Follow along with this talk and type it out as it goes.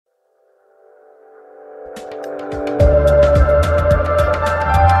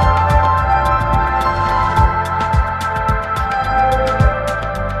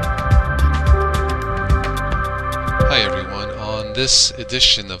this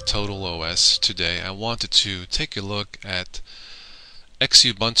edition of Total OS today, I wanted to take a look at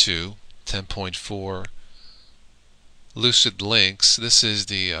Xubuntu 10.4 Lucid Lynx. This is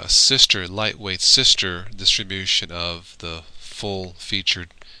the lightweight sister distribution of the full-featured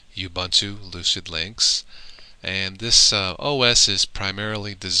Ubuntu Lucid Lynx. And this OS is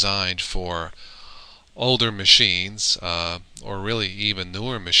primarily designed for older machines, or really even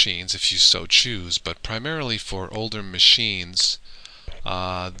newer machines if you so choose, but primarily for older machines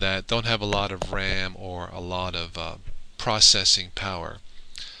that don't have a lot of RAM or a lot of processing power.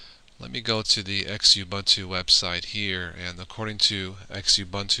 Let me go to the Xubuntu website here, and according to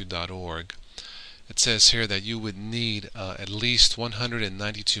xubuntu.org, it says here that you would need at least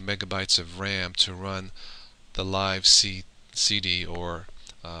 192 megabytes of RAM to run the live CD, or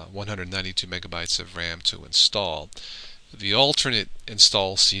 192 megabytes of RAM to install. The alternate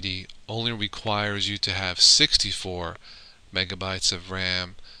install CD only requires you to have 64 megabytes of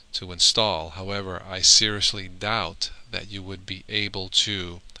RAM to install. However, I seriously doubt that you would be able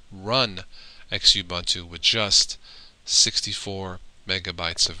to run Xubuntu with just 64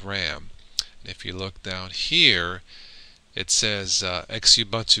 megabytes of RAM. And if you look down here, it says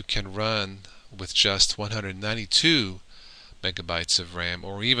Xubuntu can run with just 192 megabytes of RAM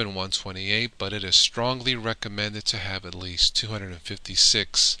or even 128, but it is strongly recommended to have at least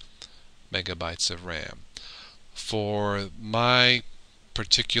 256 megabytes of RAM. For my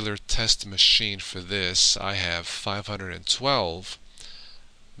particular test machine for this, I have 512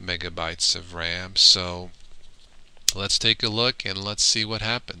 megabytes of RAM, so let's take a look and let's see what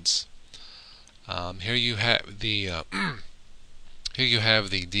happens. Here you have the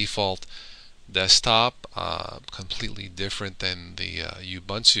default desktop, completely different than the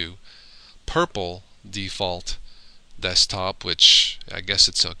Ubuntu purple default desktop, which I guess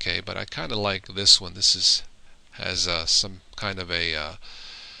it's okay, but I kind of like this one. This has some kind of a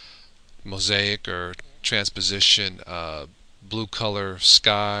mosaic or transposition, blue color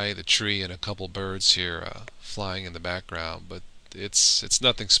sky, the tree, and a couple birds here flying in the background. But it's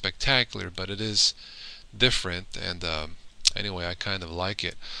nothing spectacular, but it is different, and anyway, I kind of like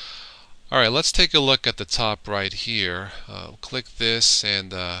it. Alright, let's take a look at the top right here. Click this,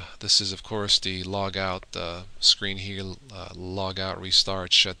 and this is of course the log out screen here. Log out,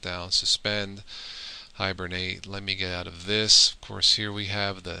 restart, shut down, suspend, hibernate. Let me get out of this. Of course, here we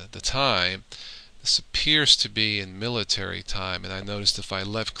have the time. This appears to be in military time, and I noticed if I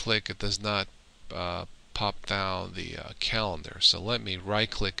left click it does not pop down the calendar. So let me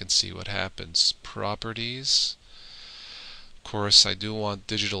right click and see what happens. Properties. Of course, I do want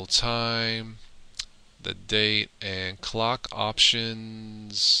digital time, the date, and clock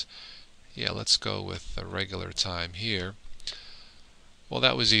options. Yeah, let's go with the regular time here. Well,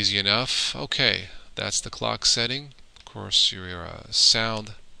 that was easy enough. Okay, that's the clock setting. Of course, your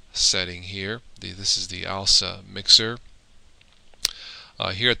sound setting here. This is the ALSA mixer.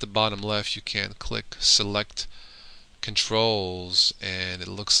 Here at the bottom left, you can click select controls, and it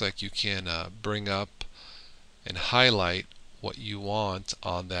looks like you can bring up and highlight what you want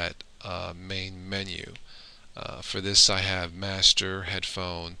on that main menu. For this, I have master,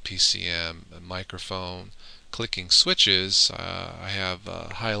 headphone, PCM, microphone. Clicking switches, I have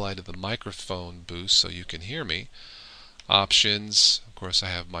highlighted the microphone boost so you can hear me. Options, of course, I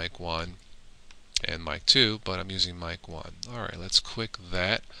have mic 1 and mic 2, but I'm using mic 1. Alright, let's click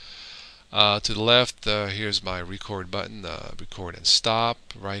that. To the left, here's my record button, record and stop.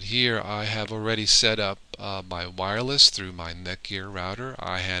 Right here, I have already set up my wireless through my Netgear router.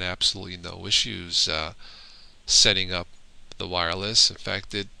 I had absolutely no issues setting up the wireless. In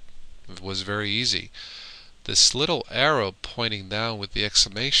fact, it was very easy. This little arrow pointing down with the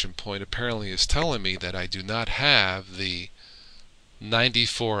exclamation point apparently is telling me that I do not have the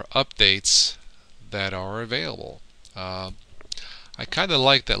 94 updates that are available. I kind of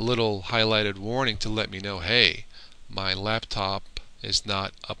like that little highlighted warning to let me know, hey, my laptop is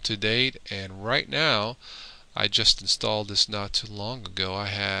not up to date, and right now, I just installed this not too long ago. I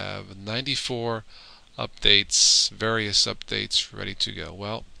have 94 updates, various updates ready to go.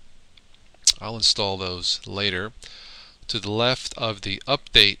 Well, I'll install those later. To the left of the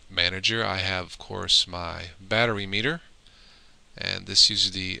update manager, I have, of course, my battery meter, and this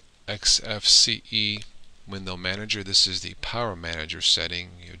uses the XFCE window manager. This is the power manager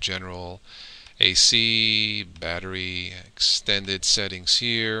setting, your general AC, battery, extended settings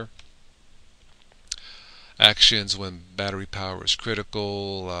here. Actions when battery power is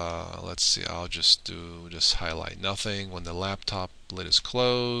critical. Let's see, I'll just highlight nothing. When the laptop lid is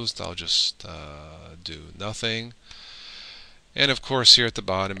closed, I'll just do nothing. And of course here at the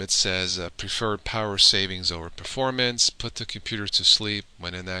bottom it says preferred power savings over performance, put the computer to sleep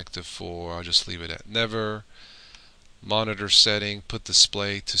when inactive for, I'll just leave it at never. Monitor setting, put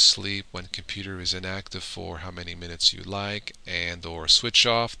display to sleep when computer is inactive for how many minutes you like, and or switch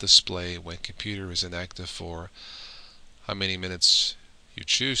off display when computer is inactive for how many minutes you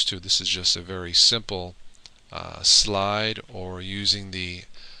choose to. This is just a very simple slide or using the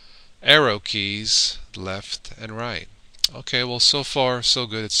arrow keys left and right. Okay, well, so far so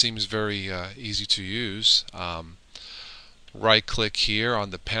good. It seems very easy to use. Right click here on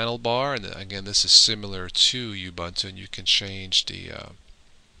the panel bar, and again this is similar to Ubuntu, and you can change the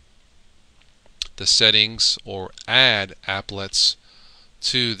settings or add applets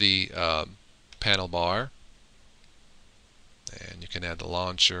to the panel bar. And you can add the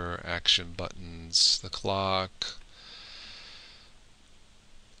launcher, action buttons, the clock,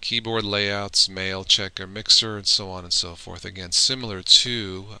 keyboard layouts, mail checker, mixer, and so on and so forth. Again, similar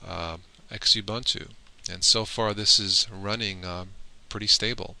to Xubuntu. And so far this is running pretty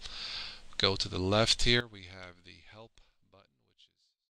stable. Go to the left here, we have